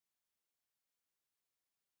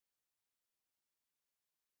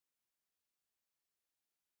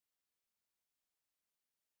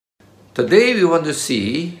Today we want to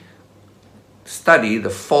study the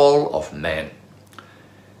fall of man.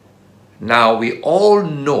 Now we all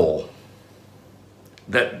know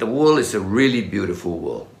that the world is a really beautiful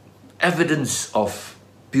world. Evidence of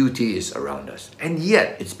beauty is around us, and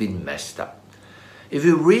yet it's been messed up. If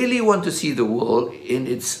you really want to see the world in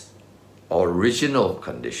its original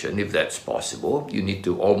condition, if that's possible, you need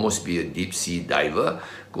to almost be a deep sea diver,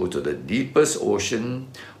 go to the deepest ocean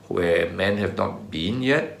where men have not been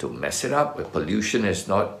yet to mess it up, where pollution has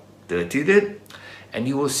not dirtied it, and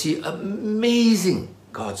you will see amazing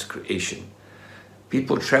God's creation.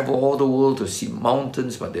 People travel all the world to see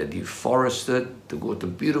mountains, but they're deforested, to go to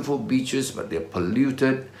beautiful beaches, but they're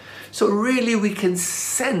polluted. So really we can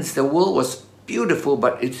sense the world was beautiful,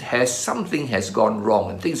 but something has gone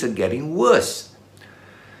wrong and things are getting worse.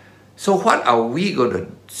 So what are we going to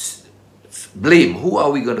blame? Who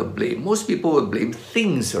are we going to blame? Most people will blame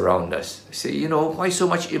things around us. Say, you know, why so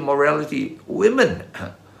much immorality? Women.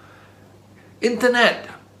 Internet.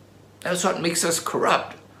 That's what makes us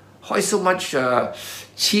corrupt. Why so much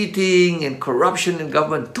cheating and corruption in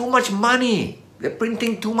government? Too much money. They're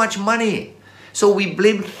printing too much money. So we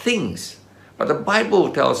blame things. But the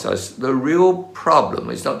Bible tells us the real problem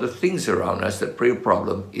is not the things around us. The real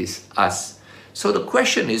problem is us. So the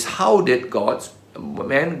question is, how did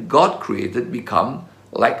man God created become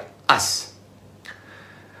like us?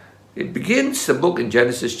 It begins, the book in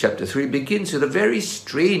Genesis chapter 3 begins with a very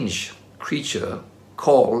strange creature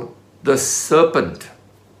called the serpent.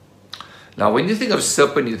 Now, when you think of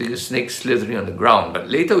serpent, you think of snake slithering on the ground. But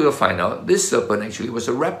later we'll find out this serpent actually was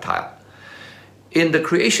a reptile. In the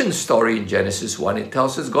creation story in Genesis 1, it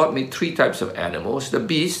tells us God made three types of animals. The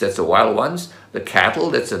beasts, that's the wild ones. The cattle,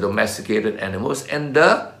 that's the domesticated animals. And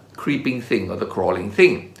the creeping thing or the crawling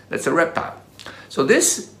thing, that's a reptile. So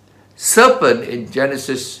this serpent in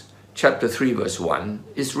Genesis chapter 3 verse 1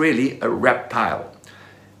 is really a reptile.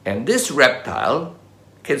 And this reptile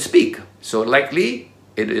can speak. So likely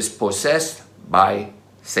it is possessed by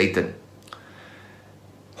Satan.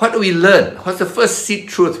 What do we learn? What's the first seed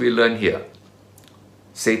truth we learn here?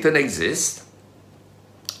 Satan exists,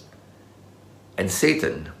 and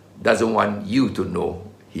Satan doesn't want you to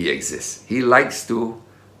know he exists. He likes to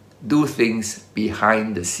do things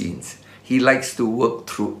behind the scenes. He likes to work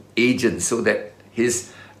through agents so that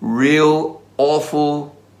his real,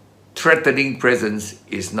 awful, threatening presence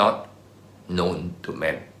is not known to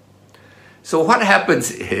men. So what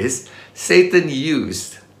happens is Satan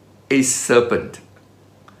used a serpent.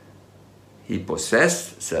 He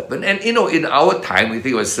possessed serpent. And you know, in our time, we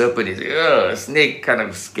think of a serpent is a snake, kind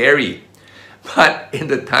of scary. But in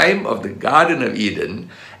the time of the Garden of Eden,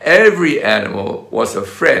 every animal was a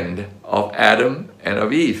friend of Adam and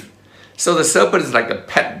of Eve. So the serpent is like a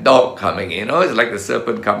pet dog coming, you know, it's like the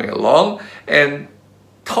serpent coming along and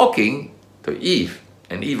talking to Eve.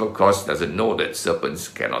 And Eve, of course, doesn't know that serpents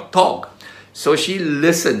cannot talk. So she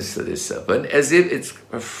listens to this serpent as if it's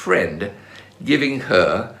a friend giving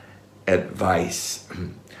her advice.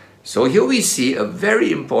 So here we see a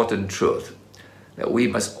very important truth that we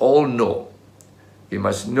must all know. We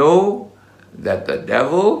must know that the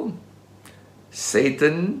devil,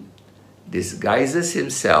 Satan, disguises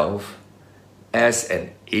himself as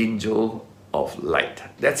an angel of light.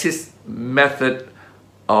 That's his method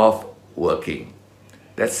of working.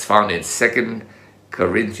 That's found in 2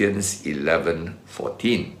 Corinthians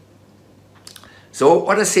 11:14. So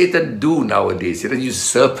what does Satan do nowadays? He doesn't use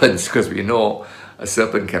serpents because we know a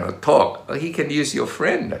serpent cannot talk. He can use your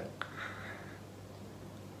friend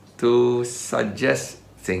to suggest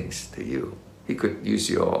things to you. He could use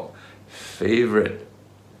your favorite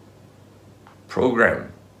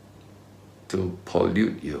program to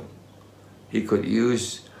pollute you. He could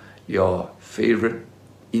use your favorite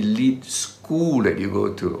elite school that you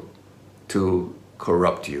go to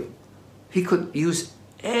corrupt you. He could use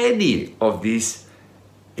any of these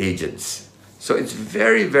agents. So it's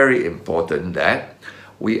very, very important that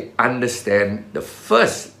we understand the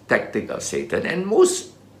first tactic of Satan. And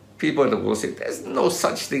most people in the world say, there's no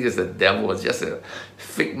such thing as the devil. It's just a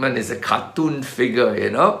figment, it's a cartoon figure,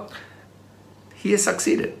 you know. He has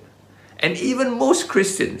succeeded. And even most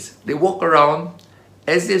Christians, they walk around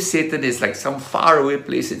as if Satan is like some faraway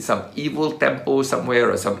place in some evil temple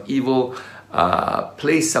somewhere or some evil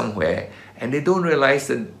place somewhere. And they don't realize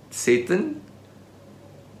that Satan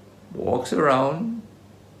walks around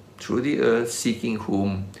through the earth seeking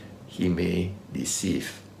whom he may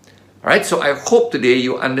deceive. All right, so I hope today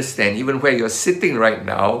you understand, even where you're sitting right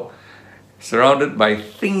now, surrounded by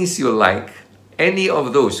things you like, any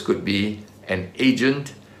of those could be an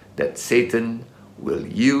agent that Satan will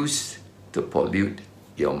use to pollute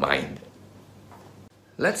your mind.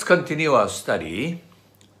 Let's continue our study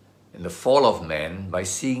in the fall of man by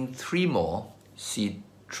seeing three more seed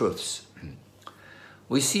truths.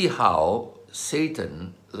 We see how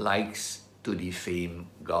Satan likes to defame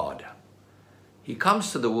God. He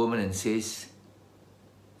comes to the woman and says,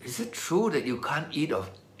 "Is it true that you can't eat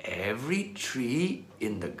of every tree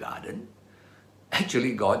in the garden?"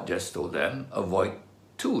 Actually, God just told them, avoid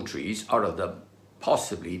 2 trees out of the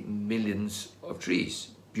possibly millions of trees,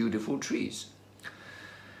 beautiful trees.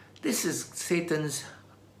 This is Satan's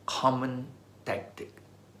common tactic.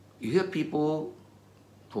 You hear people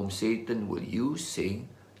whom Satan will use saying,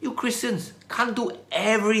 "You Christians can't do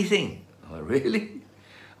everything." Oh, really?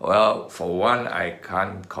 Well, for one, I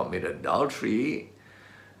can't commit adultery.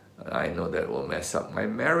 I know that will mess up my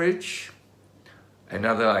marriage.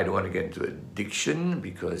 Another, I don't want to get into addiction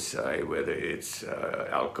because whether it's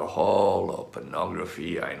alcohol or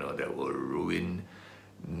pornography, I know that will ruin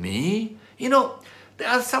me. You know, there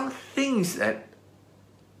are some things that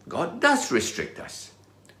God does restrict us,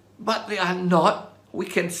 but they are not. We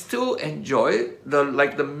can still enjoy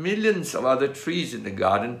like the millions of other trees in the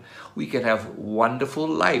garden. We can have wonderful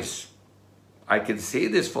lives. I can say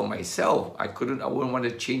this for myself. I wouldn't want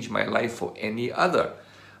to change my life for any other.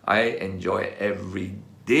 I enjoy every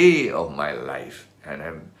day of my life and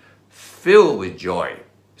I'm filled with joy.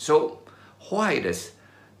 So why does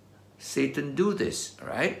Satan do this,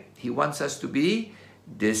 right? He wants us to be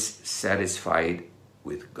dissatisfied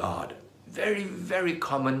with God. Very, very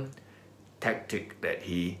common tactic that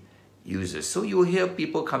he uses. So you hear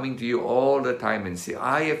people coming to you all the time and say,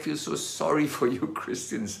 "I feel so sorry for you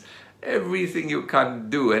Christians. Everything you can't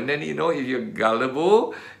do." And then, if you're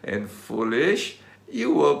gullible and foolish, you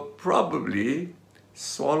will probably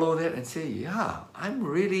swallow that and say, "Yeah, I'm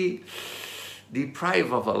really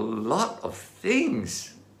deprived of a lot of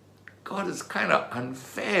things. God is kind of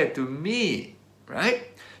unfair to me,"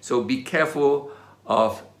 right? So be careful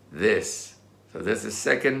of this. So that's the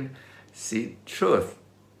second seed truth.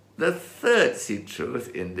 The third seed truth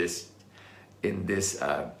in this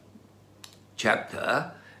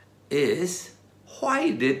chapter is,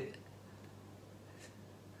 why did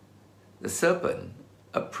the serpent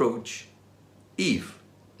approach Eve,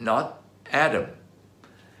 not Adam?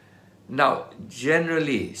 Now,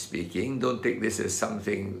 generally speaking, don't take this as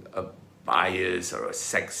something a bias or a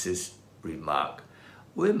sexist remark.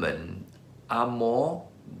 Women are more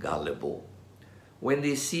gullible. When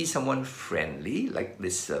they see someone friendly, like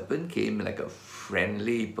this serpent came like a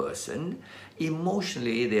friendly person,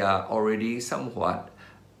 emotionally they are already somewhat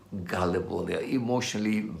gullible. They are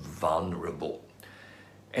emotionally vulnerable.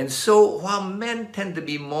 And so while men tend to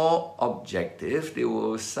be more objective, they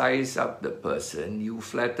will size up the person. "You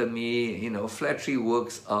flatter me," flattery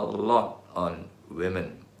works a lot on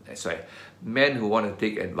women. That's why men who want to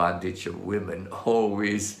take advantage of women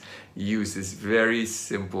always use this very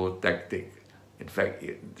simple tactic. In fact,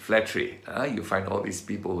 flattery, you find all these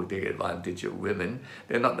people who take advantage of women.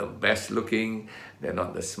 They're not the best looking, they're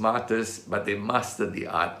not the smartest, but they master the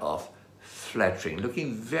art of flattering,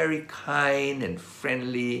 looking very kind and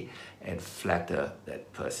friendly and flatter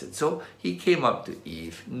that person. So he came up to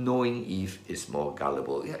Eve, knowing Eve is more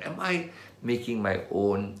gullible. Am I making my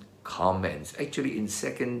own comments? Actually, in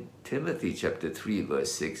 2 Timothy chapter 3,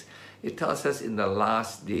 verse 6, it tells us in the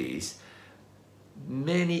last days,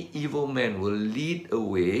 many evil men will lead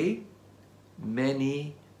away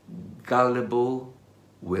many gullible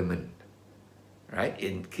women. Right?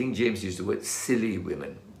 In King James, used the word silly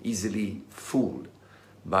women, easily fooled.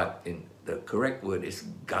 But in the correct word is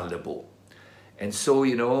gullible. And so,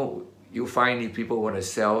 you find if people want to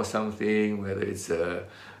sell something, whether it's a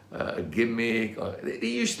gimmick, or they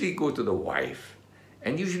usually go to the wife.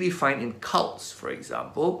 And usually find in cults, for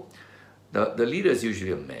example, the leader is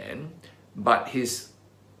usually a man, but his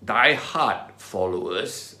die-hard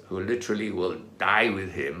followers, who literally will die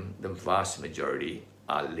with him, the vast majority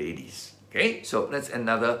are ladies. Okay, so that's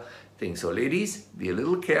another thing. So ladies, be a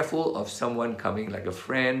little careful of someone coming like a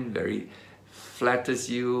friend, very flatters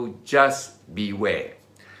you, just beware.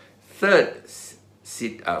 Fourth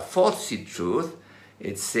seed truth,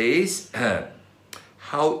 it says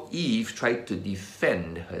how Eve tried to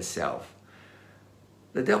defend herself.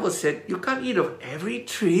 The devil said, "You can't eat of every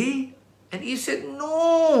tree." And Eve said,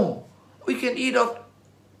 "No, we can eat of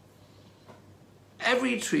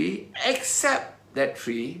every tree except that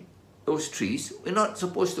tree, those trees. We're not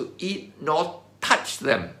supposed to eat nor touch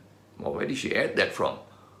them." Well, where did she add that from?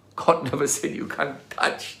 God never said you can't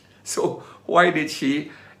touch. So why did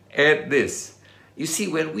she add this? You see,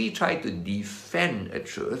 when we try to defend a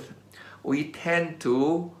truth, we tend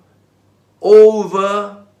to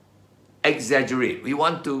over exaggerate. We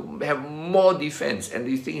want to have more defense, and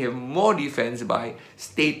we think you have more defense by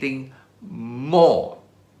stating more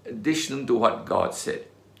addition to what God said.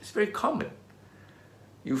 It's very common.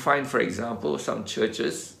 You find, for example, some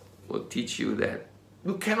churches will teach you that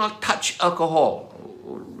you cannot touch alcohol.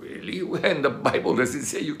 Oh, really? Where in the Bible does it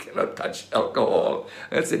say you cannot touch alcohol?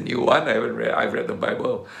 That's a new one. I've read the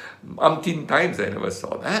Bible umpteen times. I never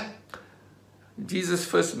saw that. Jesus'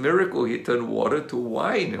 first miracle, he turned water to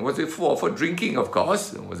wine. And was it for drinking, of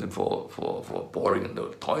course? It wasn't for pouring in the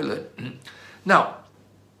toilet. Now,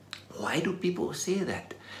 why do people say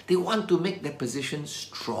that? They want to make their position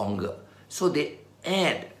stronger. So they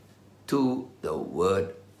add to the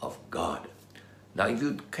Word of God. Now, if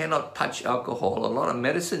you cannot touch alcohol, a lot of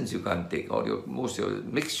medicines you can't take, most of your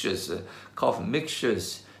mixtures, cough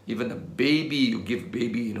mixtures, even a baby, you give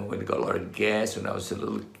baby, when they got a lot of gas. When I was a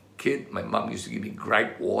little kid, my mom used to give me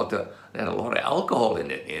gripe water that had a lot of alcohol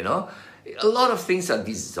in it, A lot of things are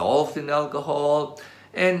dissolved in alcohol,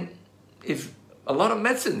 and if a lot of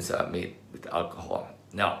medicines are made with alcohol.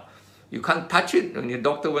 Now, you can't touch it. When your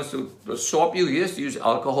doctor wants to swab you, he has to use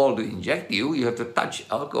alcohol to inject you. You have to touch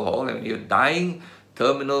alcohol. And when you're dying,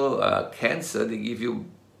 terminal cancer, they give you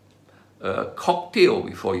a cocktail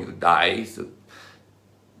before you die to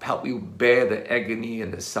help you bear the agony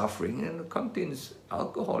and the suffering. And it contains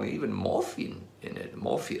alcohol, even morphine in it,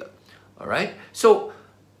 morphia. All right? So,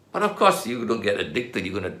 but of course, you don't get addicted.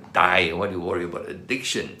 You're going to die. What do you worry about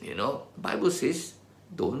addiction, The Bible says,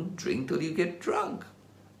 don't drink till you get drunk.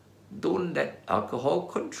 Don't let alcohol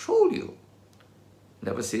control you.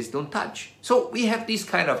 Never says don't touch. So we have these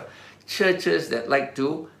kind of churches that like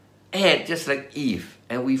to add, just like Eve.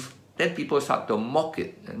 And then people start to mock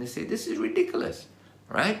it. And they say, this is ridiculous.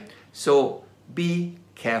 Right? So be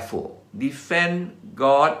careful. Defend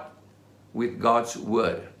God with God's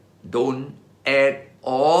word. Don't add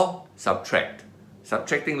or subtract.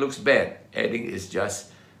 Subtracting looks bad. Adding is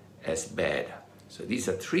just as bad. So these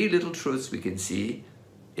are three little truths we can see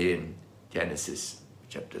in Genesis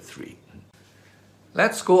chapter 3.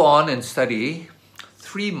 Let's go on and study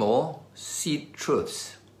three more seed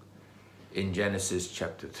truths in Genesis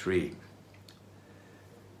chapter 3.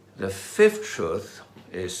 The fifth truth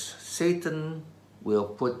is Satan will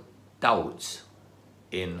put doubts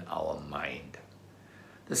in our mind.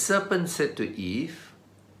 The serpent said to Eve,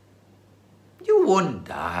 you won't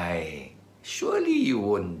die. Surely you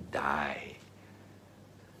won't die.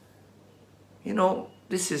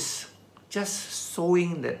 This is just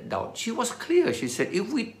sowing that doubt. She was clear. She said,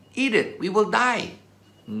 if we eat it, we will die.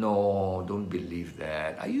 No, don't believe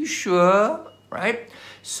that. Are you sure? Right?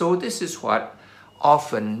 So this is what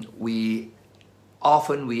often we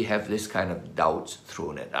have this kind of doubts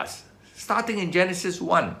thrown at us. Starting in Genesis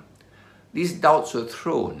 1, these doubts were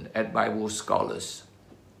thrown at Bible scholars.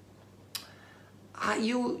 Are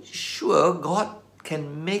you sure God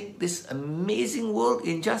can make this amazing world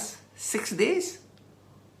in just 6 days?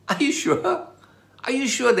 Are you sure? Are you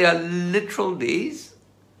sure they are literal days?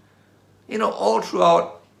 All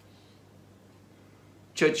throughout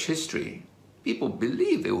church history, people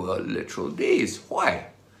believe they were literal days. Why?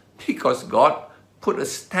 Because God put a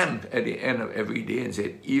stamp at the end of every day and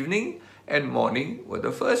said, evening and morning were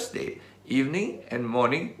the first day. Evening and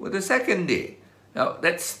morning were the second day. Now,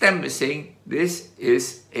 that stamp is saying this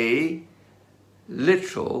is a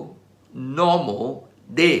literal, normal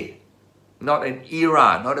day. Not an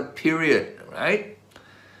era, not a period, right?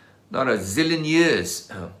 Not a zillion years.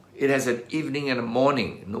 It has an evening and a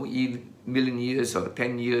morning. No million years or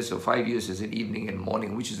 10 years or 5 years is an evening and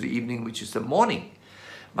morning. Which is the evening, which is the morning.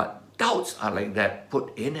 But doubts are like that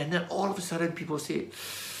put in, and then all of a sudden people say,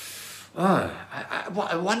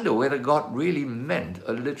 I wonder whether God really meant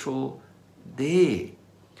a literal day.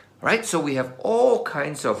 Right? So we have all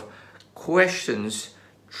kinds of questions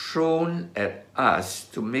thrown at us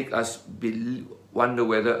to make us wonder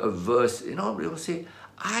whether a verse, we'll say,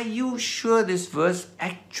 are you sure this verse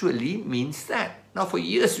actually means that? Now for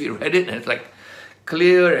years we read it and it's like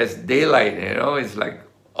clear as daylight, it's like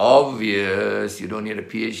obvious, you don't need a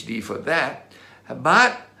PhD for that.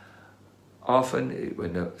 But often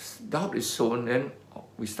when the doubt is sown, then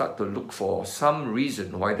we start to look for some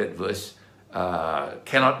reason why that verse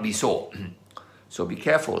cannot be so. So be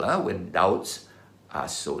careful when doubts are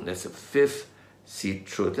sown. That's the fifth seed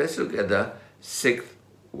truth. Let's look at the sixth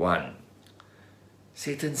one.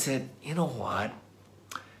 Satan said, you know what?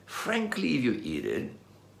 Frankly, if you eat it,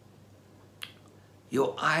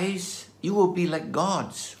 your eyes, you will be like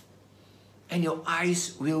gods, and your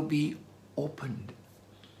eyes will be opened.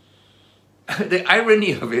 The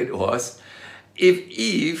irony of it was, if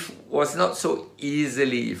Eve was not so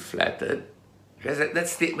easily flattered, Because that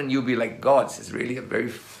statement, you'll be like gods, is really a very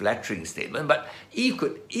flattering statement. But Eve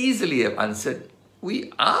could easily have answered,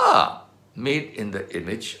 we are made in the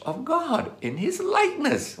image of God, in His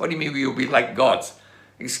likeness. What do you mean we will be like gods?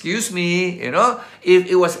 Excuse me, if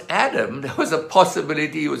it was Adam, there was a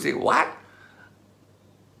possibility he would say, what?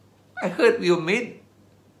 I heard we were made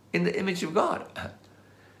in the image of God.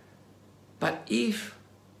 But Eve,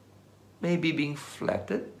 maybe being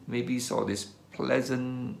flattered, maybe saw this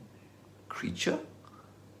pleasant creature,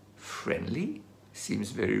 friendly,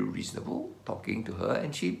 seems very reasonable, talking to her,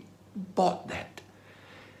 and she bought that.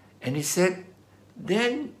 And he said,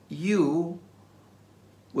 then you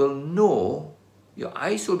will know, your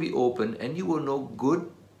eyes will be open, and you will know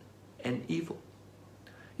good and evil.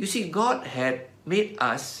 You see, God had made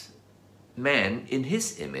us man in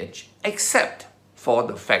His image, except for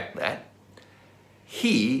the fact that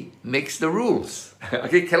He makes the rules.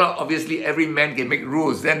 Okay, cannot, obviously every man can make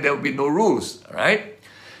rules, then there will be no rules, right?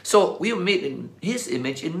 So we were made in His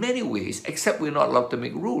image in many ways, except we're not allowed to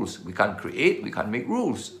make rules. We can't create, we can't make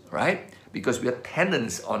rules, right? Because we are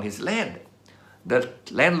tenants on His land. The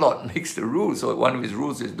landlord makes the rules, so one of his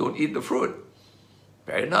rules is don't eat the fruit.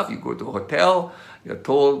 Fair enough, you go to a hotel, you're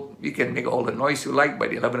told you can make all the noise you like, by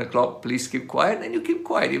the 11 o'clock, please keep quiet, and you keep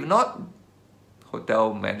quiet. If not,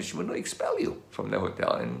 hotel management will expel you from the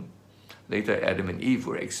hotel. And later Adam and Eve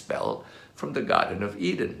were expelled from the Garden of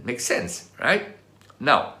Eden. Makes sense, right?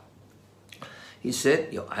 Now, he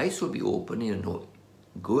said, your eyes will be open and you know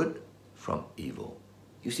good from evil.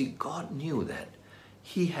 You see, God knew that.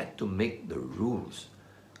 He had to make the rules,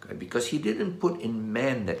 okay? Because He didn't put in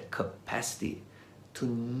man that capacity to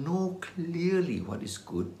know clearly what is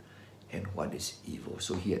good and what is evil.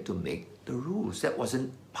 So He had to make the rules. That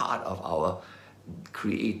wasn't part of our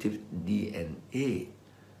creative DNA.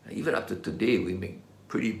 Even up to today, we make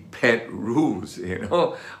pretty bad rules,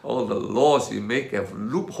 All the laws we make have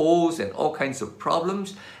loopholes and all kinds of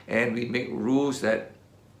problems, and we make rules that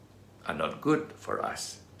are not good for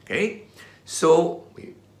us, okay? So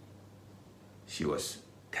she was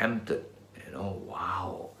tempted,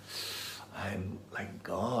 wow, I'm like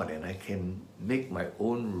God and I can make my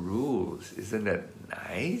own rules. Isn't that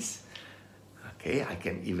nice? Okay, I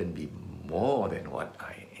can even be more than what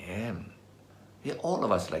I am. Yeah, all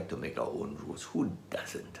of us like to make our own rules. Who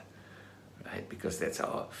doesn't? Right? Because that's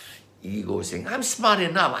our ego saying, I'm smart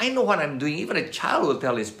enough. I know what I'm doing. Even a child will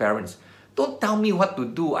tell his parents, don't tell me what to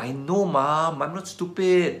do. I know, Mom. I'm not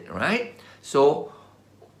stupid. Right? So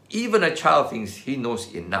even a child thinks he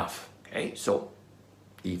knows enough. Okay? So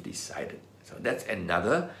Eve decided. So that's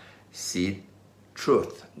another seed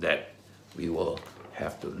truth that we will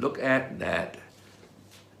have to look at, that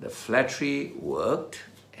the flattery worked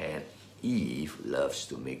and Eve loves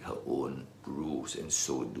to make her own rules, and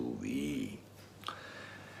so do we.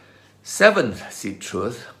 Seventh seed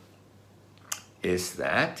truth is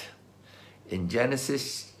that in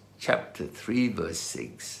Genesis chapter 3 verse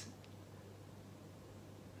 6,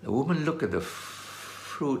 the woman looked at the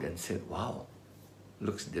fruit and said, wow,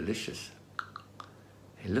 looks delicious.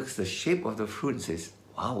 He looks at the shape of the fruit and says,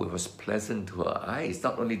 wow, it was pleasant to her eyes.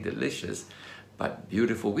 Not only delicious, but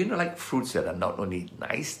beautiful. We know like fruits that are not only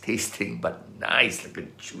nice tasting, but nice, like a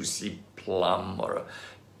juicy plum or a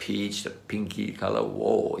peach, the pinky color.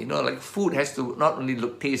 Whoa, like food has to not only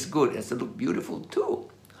taste good, it has to look beautiful too.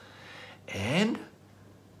 And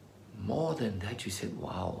more than that, she said,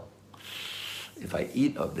 wow, if I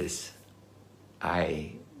eat of this,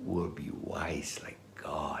 I will be wise like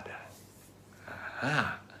God.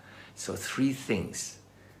 Aha. So three things.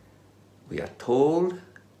 We are told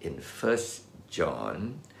in 1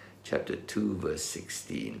 John chapter 2 verse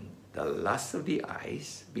 16, the lust of the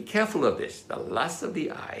eyes, be careful of this, the lust of the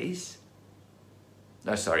eyes,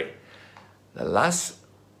 the lust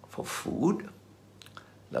for food,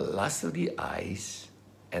 the lust of the eyes,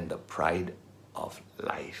 and the pride of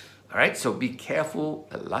life. All right, so be careful,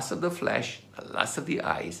 the lust of the flesh, the lust of the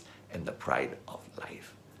eyes, and the pride of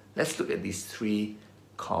life. Let's look at these three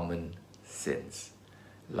common sins.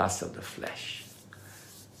 Lust of the flesh.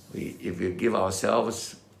 If we give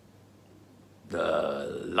ourselves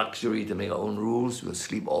the luxury to make our own rules, we'll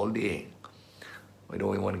sleep all day. We don't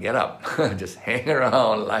even want to get up. Just hang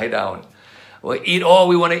around, lie down. We'll eat all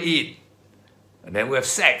we want to eat. And then we have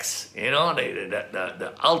sex,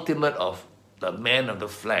 the ultimate of the man of the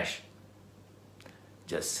flesh.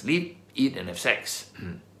 Just sleep, eat, and have sex.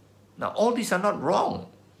 Now, all these are not wrong.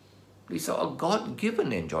 These are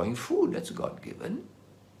God-given. Enjoying food, that's God-given.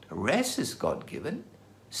 Rest is God-given.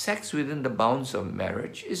 Sex within the bounds of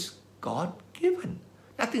marriage is God-given.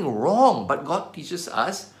 Nothing wrong, but God teaches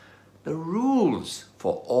us the rules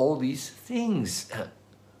for all these things.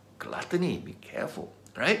 Gluttony, be careful,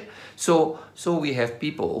 right? So we have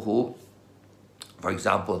people who, for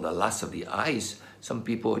example, the lust of the eyes. Some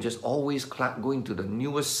people are just always going to the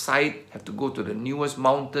newest site, have to go to the newest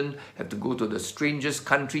mountain, have to go to the strangest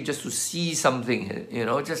country just to see something,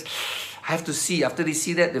 just have to see. After they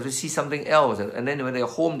see that, they have to see something else. And then when they're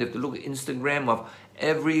home, they have to look at Instagram of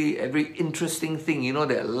every interesting thing.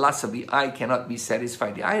 That lust of the eye cannot be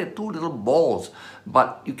satisfied. The eye are two little balls,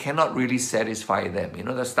 but you cannot really satisfy them.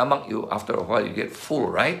 The stomach, after a while, you get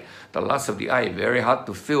full, right? The lust of the eye, very hard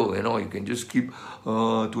to fill. You can just keep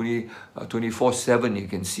 24/7. You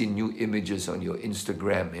can see new images on your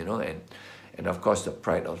Instagram, and of course the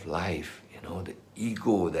pride of life, the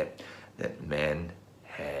ego that man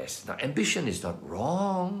has. Now, ambition is not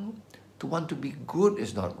wrong. To want to be good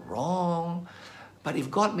is not wrong. But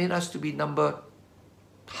if God made us to be number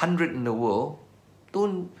 100 in the world,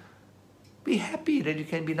 don't be happy that you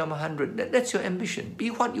can be number 100. That's your ambition.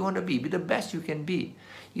 Be what you want to be. Be the best you can be.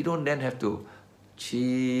 You don't then have to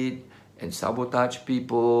cheat and sabotage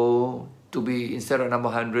people to be, instead of number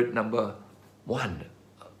 100, number 1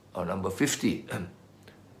 or number 50.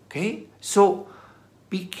 Okay? So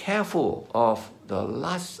be careful of the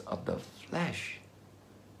lust of the flesh.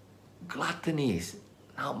 Gluttonies.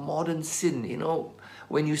 Now, modern sin,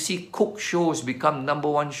 when you see cook shows become number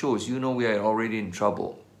 1 shows, we are already in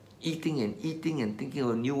trouble. Eating and thinking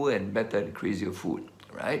of newer and better and crazier food,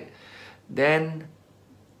 right? Then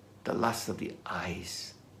the lust of the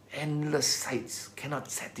eyes, endless sights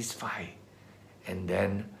cannot satisfy. And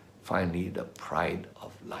then finally the pride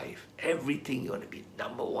of life. Everything you want to be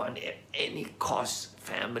number 1 at any cost.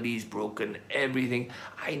 Family is broken, everything.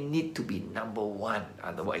 I need to be number 1,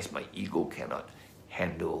 otherwise my ego cannot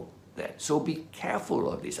handle that. So be careful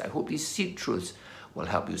of this. I hope these seed truths will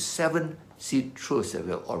help you. 7 seed truths that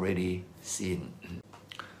we've already seen.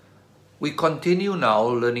 We continue now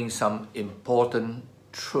learning some important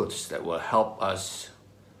truths that will help us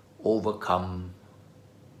overcome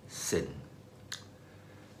sin.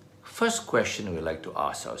 First question we like to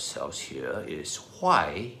ask ourselves here is,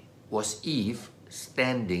 why was Eve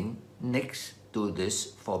standing next to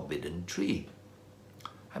this forbidden tree?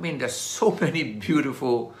 I mean, there's so many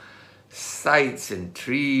beautiful sights and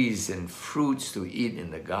trees and fruits to eat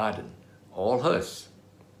in the garden. All hers.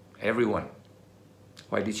 Everyone.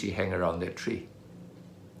 Why did she hang around that tree?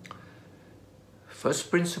 First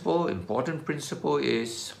principle, important principle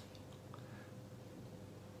is,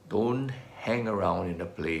 don't hang around in a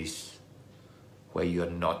place where you're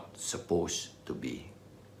not supposed to be.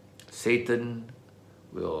 Satan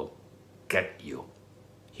will get you.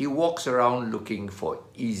 He walks around looking for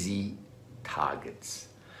easy targets.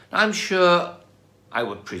 Now, I'm sure, I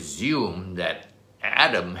would presume that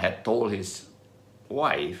Adam had told his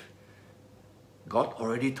wife, God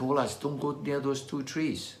already told us, don't go near those 2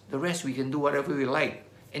 trees. The rest we can do whatever we like.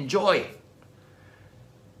 Enjoy.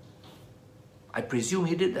 I presume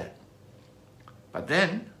he did that. But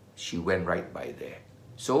then, she went right by there.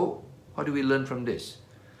 So, what do we learn from this?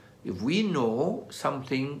 If we know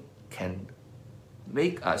something can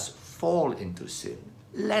make us fall into sin,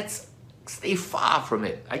 let's stay far from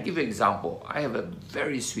it. I give you an example. I have a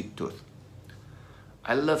very sweet tooth.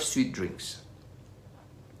 I love sweet drinks.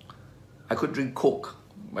 I could drink Coke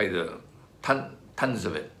by the tons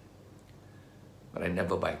of it, but I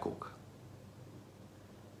never buy Coke.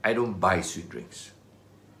 I don't buy sweet drinks.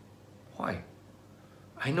 Why?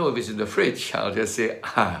 I know if it's in the fridge, I'll just say,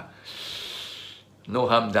 no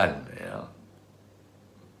harm done.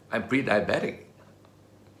 I'm pre-diabetic,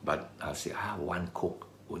 but I'll say, 1 Coke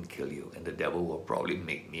won't kill you, and the devil will probably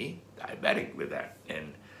make me diabetic with that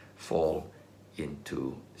and fall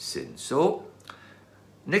into sin. So,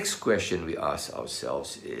 next question we ask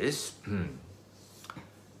ourselves is,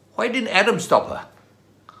 why didn't Adam stop her?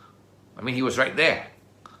 I mean, he was right there.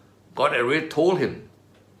 God had already told him.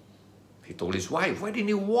 He told his wife, why didn't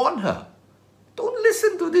he warn her? Don't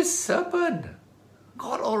listen to this serpent.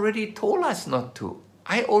 God already told us not to.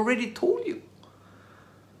 I already told you.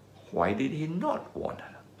 Why did he not warn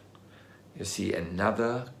her? You see,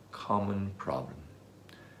 another common problem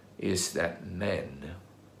is that men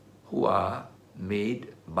who are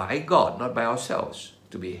made by God, not by ourselves,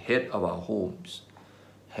 to be head of our homes,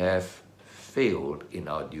 have failed in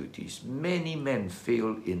our duties. Many men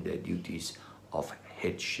fail in their duties of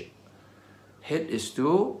headship. Head is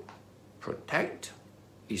to protect,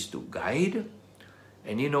 is to guide.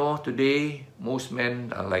 And today, most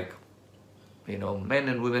men are like, men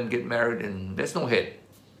and women get married and there's no head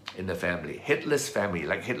in the family. Headless family,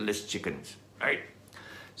 like headless chickens, right?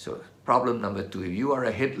 So problem number 2, if you are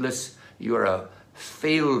a headless, you are a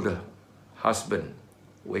failed husband,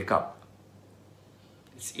 wake up.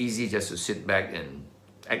 it's easy just to sit back and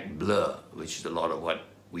act blur, which is a lot of what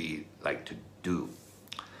we like to do.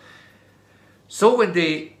 So when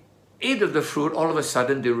they ate of the fruit, all of a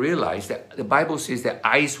sudden they realized that the Bible says their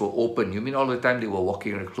eyes were open. You mean all the time they were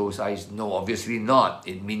walking with closed eyes? No, obviously not.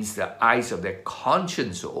 It means the eyes of their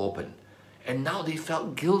conscience were open. And now they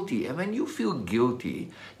felt guilty. And when you feel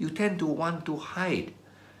guilty, you tend to want to hide.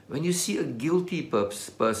 When you see a guilty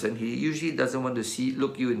person, he usually doesn't want to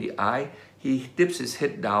look you in the eye. He dips his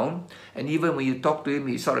head down. And even when you talk to him,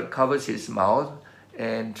 he sort of covers his mouth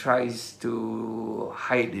and tries to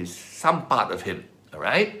hide some part of him. All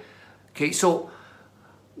right? Okay, so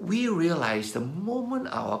we realize the moment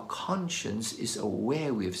our conscience is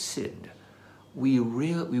aware we've sinned, we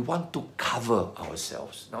want to cover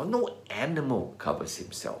ourselves. Now, no animal covers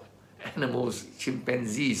himself. Animals,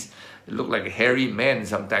 chimpanzees, look like a hairy man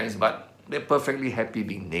sometimes, but they're perfectly happy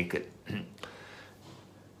being naked.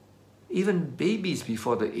 Even babies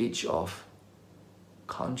before the age of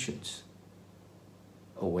conscience,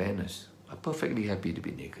 awareness, are perfectly happy to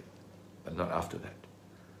be naked, but not after that.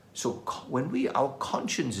 So when our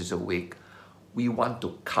conscience is awake, we want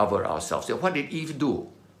to cover ourselves. So what did Eve do?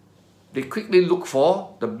 They quickly looked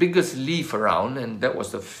for the biggest leaf around, and that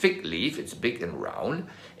was the fig leaf. It's big and round.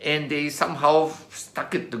 And they somehow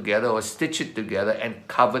stuck it together or stitched it together and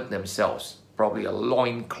covered themselves. Probably a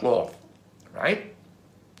loincloth, right?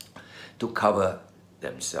 To cover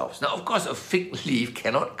themselves. Now, of course, a fig leaf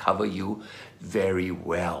cannot cover you very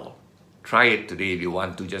well. Try it today if you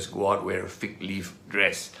want to. Just go out, wear a fig leaf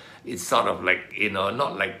dress. It's sort of like,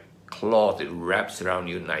 not like cloth, it wraps around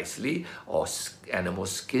you nicely, or animal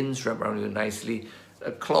skins wrap around you nicely.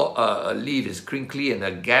 A leaf is crinkly and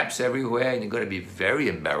there are gaps everywhere, and you're going to be very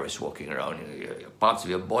embarrassed walking around. Parts of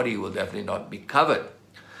your body will definitely not be covered.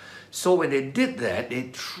 So when they did that,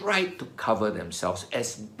 they tried to cover themselves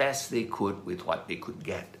as best they could with what they could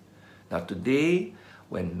get. Now today,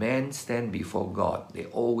 when men stand before God, they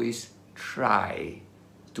always try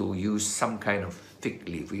to use some kind of fig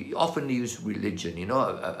leaf. We often use religion.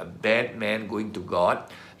 A bad man going to God,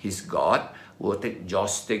 his God, will take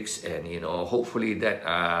joss sticks and, hopefully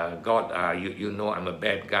that, God, I'm a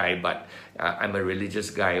bad guy, but I'm a religious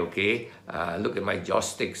guy, okay? Look at my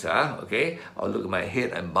joss sticks, okay? Or look at my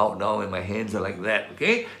head, I'm bowed down and my hands are like that,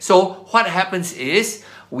 okay? So what happens is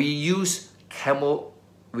we use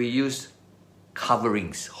coverings,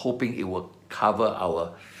 hoping it will cover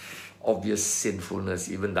our obvious sinfulness.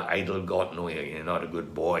 Even the idol god knows you're not a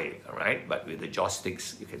good boy, all right? But with the joss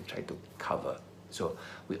sticks, you can try to cover. So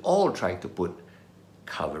we all try to put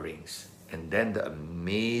coverings. And then the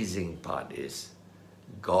amazing part is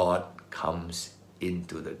God comes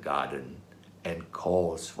into the garden and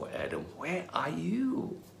calls for Adam. Where are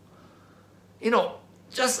you?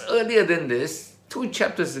 Just earlier than this, 2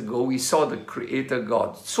 chapters ago, we saw the Creator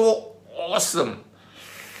God. So awesome.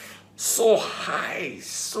 So high,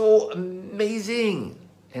 so amazing.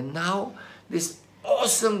 And now this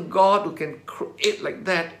awesome God who can create like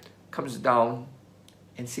that comes down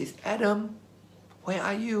and says, Adam, where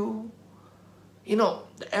are you? The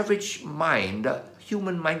average mind, the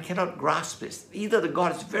human mind cannot grasp this. Either the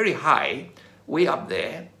God is very high, way up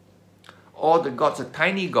there, or the God's a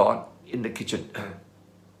tiny God in the kitchen,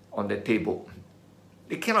 on the table.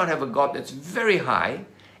 They cannot have a God that's very high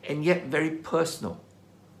and yet very personal,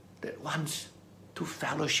 that wants to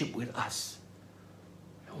fellowship with us.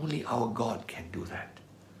 Only our God can do that.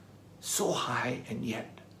 So high and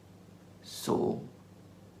yet so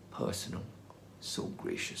personal, so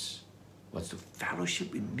gracious. Wants to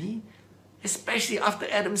fellowship with me, especially after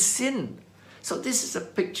Adam's sin. So this is a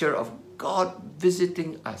picture of God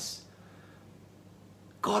visiting us.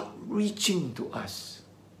 God reaching to us,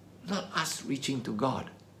 not us reaching to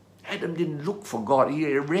God. Adam didn't look for God,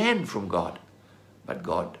 he ran from God. But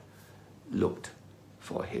God looked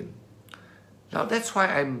for him. Now that's why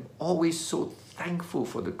I'm always so thankful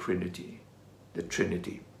for the Trinity. The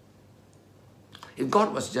Trinity. If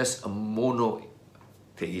God was just a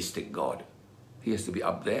monotheistic God, he has to be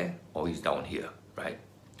up there or he's down here, right?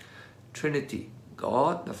 Trinity,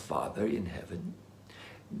 God the Father in heaven,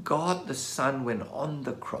 God the Son when on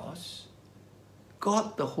the cross,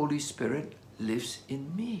 God the Holy Spirit lives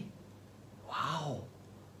in me. Wow,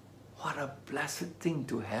 what a blessed thing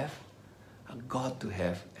to have, a God to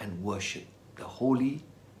have and worship, the Holy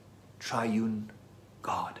Triune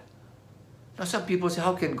God. Now some people say,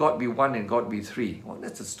 how can God be one and God be three? Well,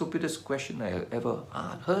 that's the stupidest question I have ever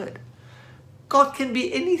heard. God can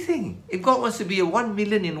be anything. If God wants to be a 1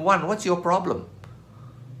 million in one, what's your problem?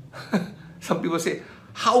 Some people say,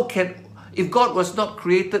 if God was not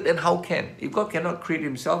created, then how can? If God cannot create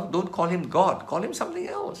himself, don't call him God. Call him something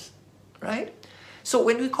else, right? So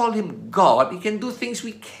when we call him God, he can do things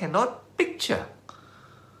we cannot picture.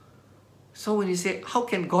 So when you say, how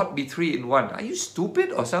can God be three in one? Are you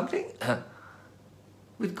stupid or something?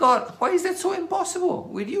 With God, why is that so impossible?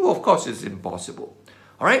 With you, of course, it's impossible.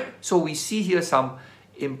 All right? So we see here some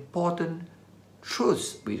important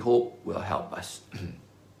truths we hope will help us.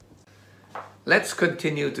 Let's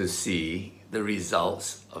continue to see the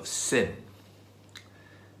results of sin.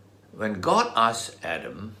 When God asked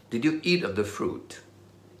Adam, did you eat of the fruit?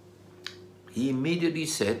 He immediately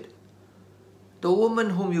said, the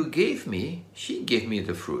woman whom you gave me, she gave me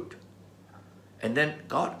the fruit. And then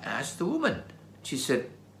God asked the woman. She said,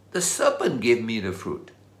 the serpent gave me the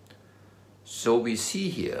fruit. So we see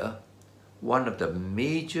here, one of the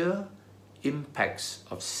major impacts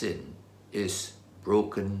of sin is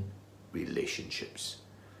broken relationships.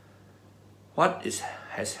 What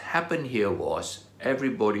has happened here was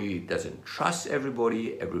everybody doesn't trust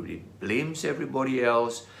everybody blames everybody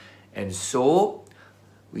else, and so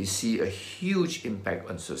we see a huge impact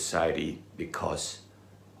on society because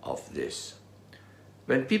of this.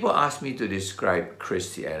 When people ask me to describe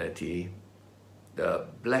Christianity, the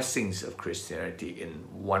blessings of Christianity in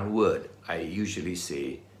one word, I usually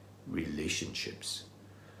say relationships.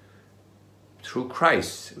 Through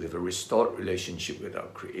Christ, we have a restored relationship with our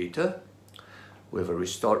Creator. We have a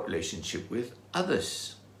restored relationship with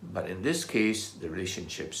others. But in this case, the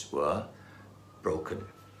relationships were broken.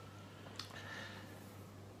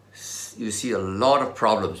 You see a lot of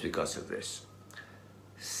problems because of this.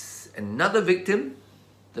 Another victim,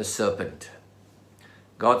 the serpent.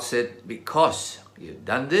 God said, because you've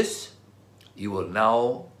done this, you will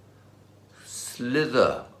now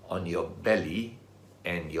slither on your belly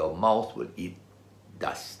and your mouth will eat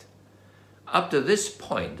dust. Up to this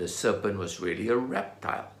point, the serpent was really a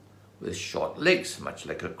reptile with short legs, much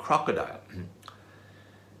like a crocodile.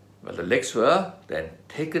 But the legs were then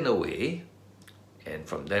taken away, and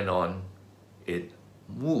from then on, it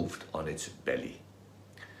moved on its belly.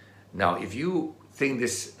 Now, if you think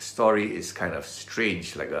this story is kind of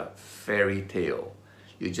strange, like a fairy tale,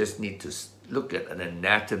 you just need to look at an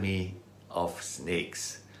anatomy of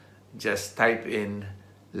snakes. Just type in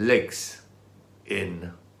legs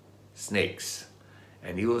in snakes,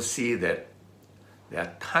 and you will see that there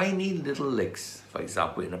are tiny little legs. For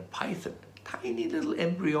example, in a python, tiny little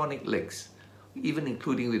embryonic legs, even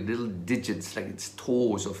including with little digits like its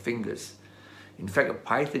toes or fingers. In fact, a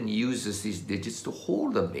python uses these digits to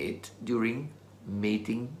hold a mate during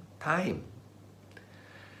mating time.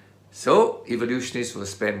 So evolutionists will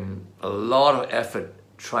spend a lot of effort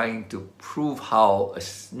trying to prove how a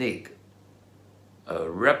snake, a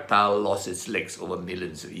reptile, lost its legs over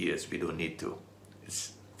millions of years. We don't need to.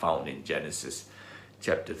 It's found in Genesis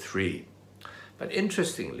chapter 3. But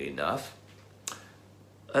interestingly enough,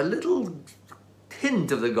 a little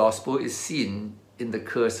hint of the gospel is seen in the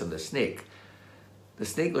curse of the snake. The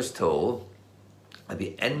snake was told, "There'll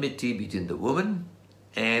be enmity between the woman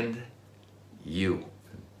and you.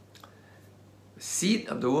 The seed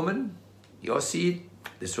of the woman, your seed,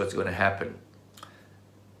 this is what's going to happen.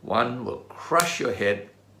 One will crush your head,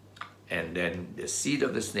 and then the seed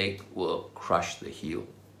of the snake will crush the heel."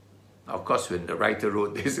 Now, of course, when the writer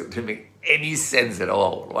wrote this, it didn't make any sense at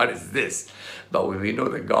all. What is this? But when we know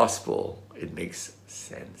the gospel, it makes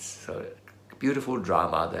sense. So, beautiful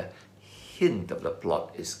drama. The hint of the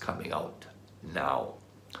plot is coming out now.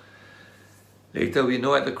 Later, we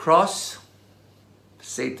know at the cross,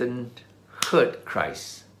 Satan hurt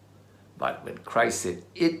Christ. But when Christ said,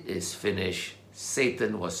 "It is finished,"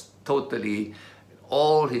 Satan was totally,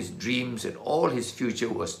 all his dreams and all his future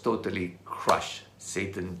was totally crushed.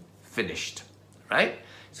 Satan finished, right?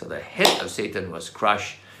 So the head of Satan was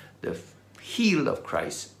crushed. The heel of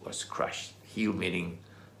Christ was crushed. Heel meaning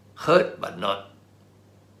hurt but not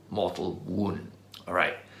mortal wound. All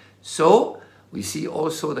right. So we see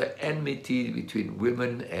also the enmity between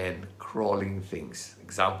women and crawling things.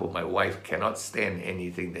 Example, my wife cannot stand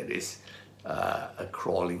anything that is a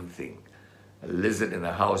crawling thing. A lizard in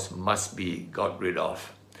the house must be got rid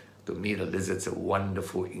of. To me, the lizard's a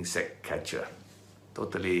wonderful insect catcher.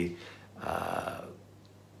 Totally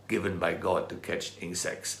given by God to catch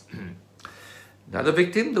insects. Another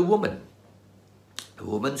victim, the woman. The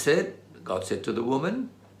woman said, God said to the woman,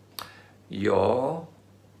 "Your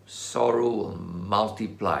sorrow will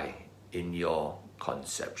multiply in your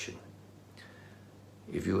conception."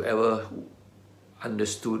 If you ever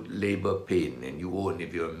understood labor pain, and you won't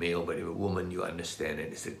if you're a male, but if you're a woman, you understand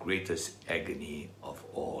it. It's the greatest agony of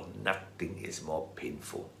all. Nothing is more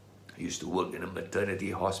painful. I used to work in a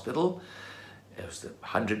maternity hospital, There was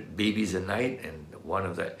 100 babies a night, and one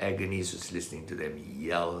of the agonies was listening to them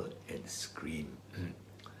yell and scream.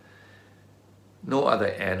 No other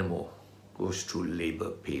animal goes through labor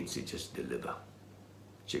pains, they just deliver.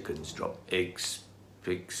 Chickens drop eggs,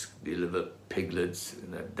 pigs deliver piglets,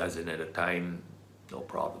 a dozen at a time, no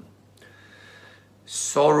problem.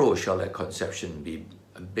 Sorrow shall at conception be.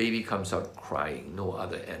 A baby comes out crying, no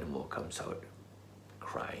other animal comes out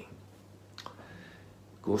crying.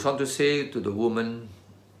 Goes on to say to the woman,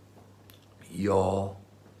 your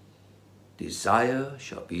desire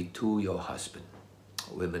shall be to your husband.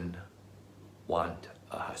 Women want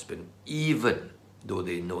a husband, even though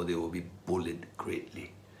they know they will be bullied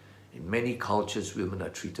greatly. In many cultures, women are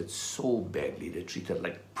treated so badly. They're treated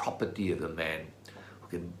like property of the man who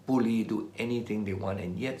can bully, do anything they want,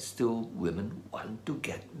 and yet still women want to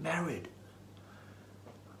get married.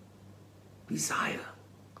 Desire.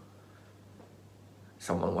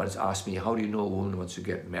 Someone once asked me, how do you know a woman wants to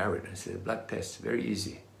get married? I said, blood test, very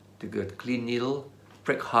easy. Take a clean needle,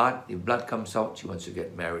 prick hard, if blood comes out, she wants to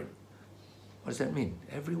get married. What does that mean?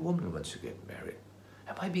 Every woman wants to get married.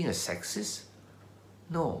 Am I being a sexist?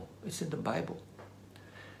 No, it's in the Bible.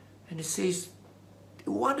 And it says,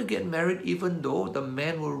 you want to get married even though the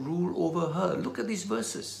man will rule over her. Look at these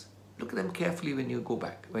verses. Look at them carefully when you go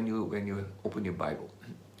back, when you open your Bible.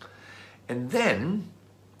 And then,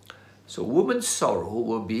 so woman's sorrow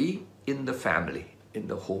will be in the family, in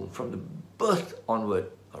the home, from the birth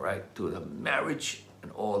onward, all right, to the marriage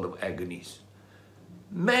and all the agonies.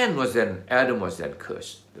 Adam was then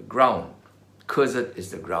cursed. The ground, cursed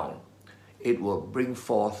is the ground. It will bring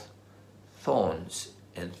forth thorns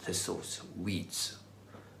and thistles, weeds.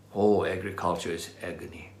 Oh, agriculture is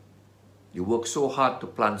agony. You work so hard to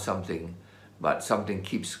plant something, but something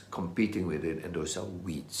keeps competing with it, and those are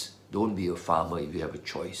weeds. Don't be a farmer if you have a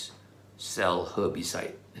choice. Sell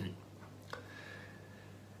herbicide.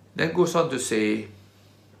 Then goes on to say,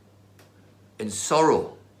 in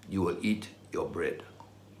sorrow you will eat your bread.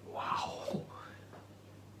 Wow.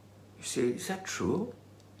 You say, is that true?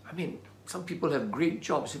 I mean, some people have great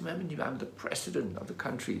jobs. Imagine I'm the president of the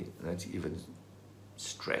country. That's even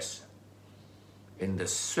stress. In the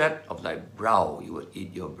sweat of thy brow you will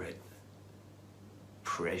eat your bread.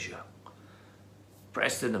 Pressure.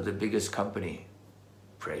 President of the biggest company.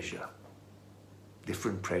 Pressure.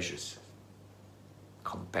 Different pressures.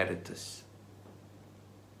 Competitors.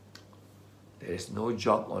 There is no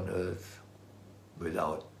job on earth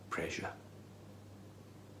without pressure.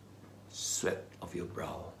 Sweat of your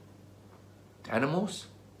brow. Animals,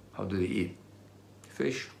 how do they eat?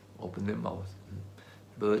 Fish, open their mouth.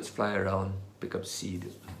 Birds fly around, pick up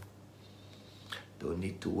seed. Don't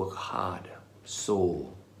need to work hard.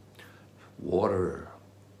 Sow, water,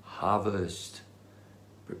 harvest,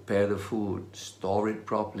 prepare the food, store it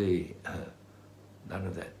properly. None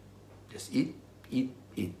of that. Just eat, eat,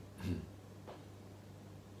 eat.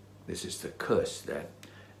 This is the curse that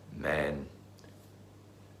man,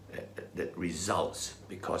 that results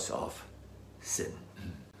because of sin.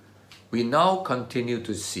 We now continue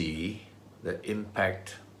to see the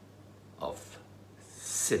impact of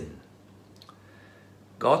sin.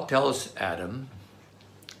 God tells Adam,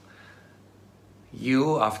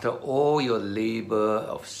 you, after all your labor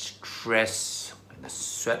of stress and the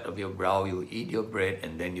sweat of your brow, you will eat your bread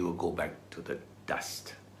and then you will go back to the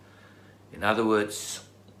dust. In other words,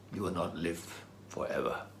 you will not live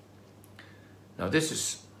forever. Now this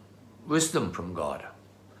is wisdom from God.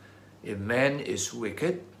 If man is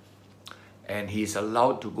wicked and he's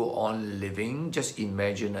allowed to go on living, just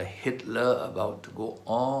imagine a Hitler about to go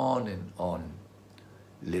on and on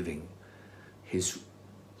living. His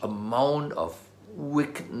amount of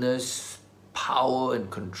wickedness, power and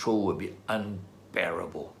control will be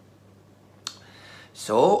unbearable.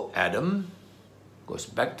 So Adam goes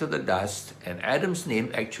back to the dust, and Adam's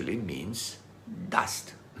name actually means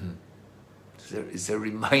dust. It's a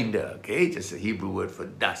reminder, okay? Just a Hebrew word for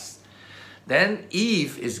dust. Then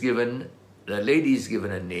Eve is given, the lady is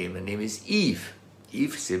given a name. Her name is Eve.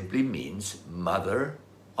 Eve simply means mother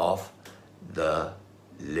of the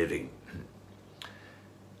living.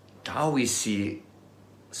 Now we see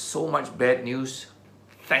so much bad news.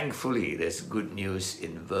 Thankfully, there's good news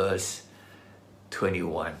in verse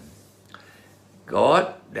 21.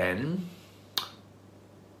 God then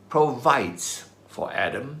provides for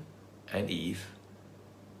Adam and Eve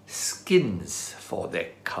skins for their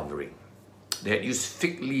covering. They had used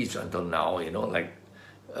fig leaves until now, like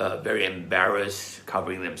very embarrassed,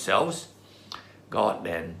 covering themselves. God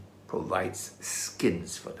then provides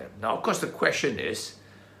skins for them. Now, of course, the question is,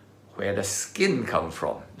 where does skin come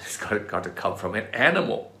from? It's got to come from an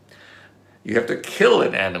animal. You have to kill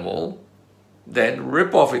an animal then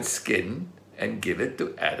rip off its skin and give it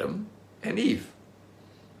to Adam and Eve.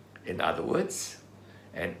 In other words,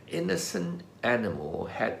 an innocent animal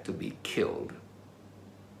had to be killed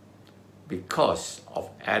because of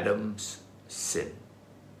Adam's sin.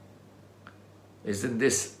 Isn't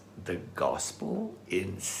this the gospel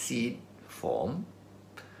in seed form?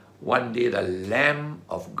 One day the Lamb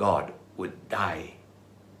of God would die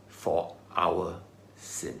for our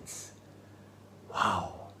sins.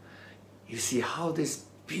 Wow! You see how this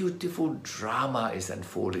beautiful drama is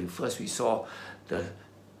unfolding. First we saw the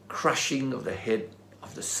crushing of the head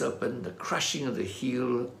of the serpent, the crushing of the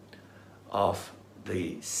heel of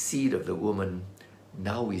the seed of the woman.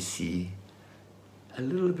 Now we see a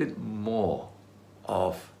little bit more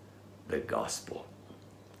of the gospel.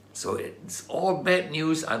 So it's all bad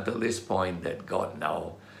news until this point that God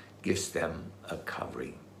now gives them a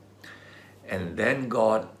covering. And then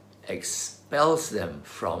God expels them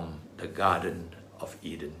from the Garden of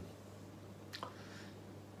Eden,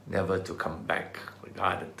 never to come back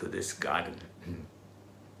to this garden.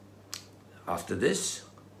 After this,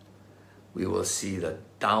 we will see the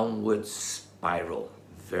downward spiral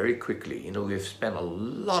very quickly. You know, we've spent a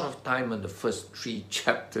lot of time on the first 3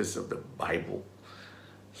 chapters of the Bible.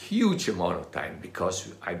 Huge amount of time,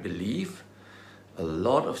 because I believe a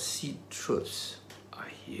lot of seed truths are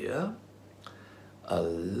here. A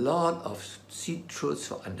lot of seed truths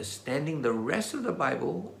for understanding the rest of the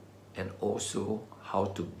Bible and also how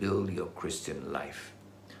to build your Christian life.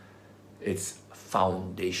 It's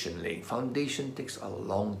foundation laying. Foundation takes a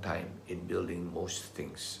long time in building most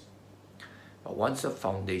things. But once the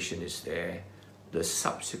foundation is there, the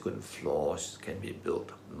subsequent floors can be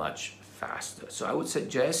built much faster. So I would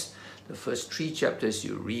suggest the first 3 chapters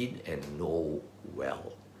you read and know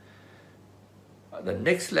well. The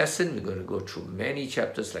next lesson, we're going to go through many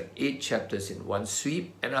chapters, like 8 chapters in one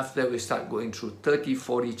sweep. And after that, we start going through 30,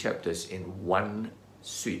 40 chapters in one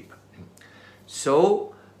sweep.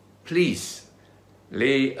 So please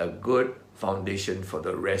lay a good foundation for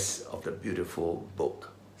the rest of the beautiful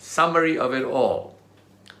book. Summary of it all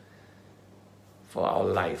for our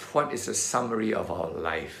life. What is a summary of our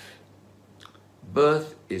life?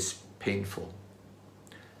 Birth is painful.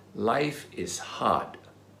 Life is hard.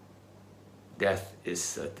 Death is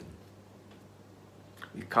certain.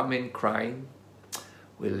 We come in crying.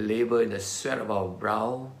 We labor in the sweat of our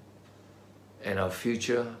brow, and our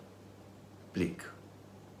future bleak,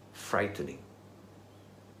 frightening.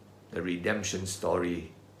 The redemption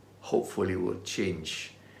story hopefully will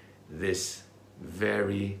change this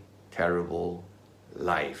very terrible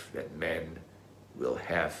life that man will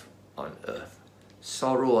have on earth.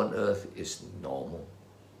 Sorrow on earth is normal.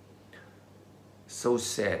 So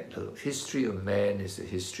sad. The history of man is a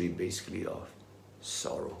history basically of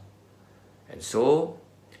sorrow. And so,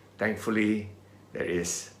 thankfully, there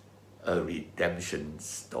is a redemption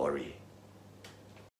story.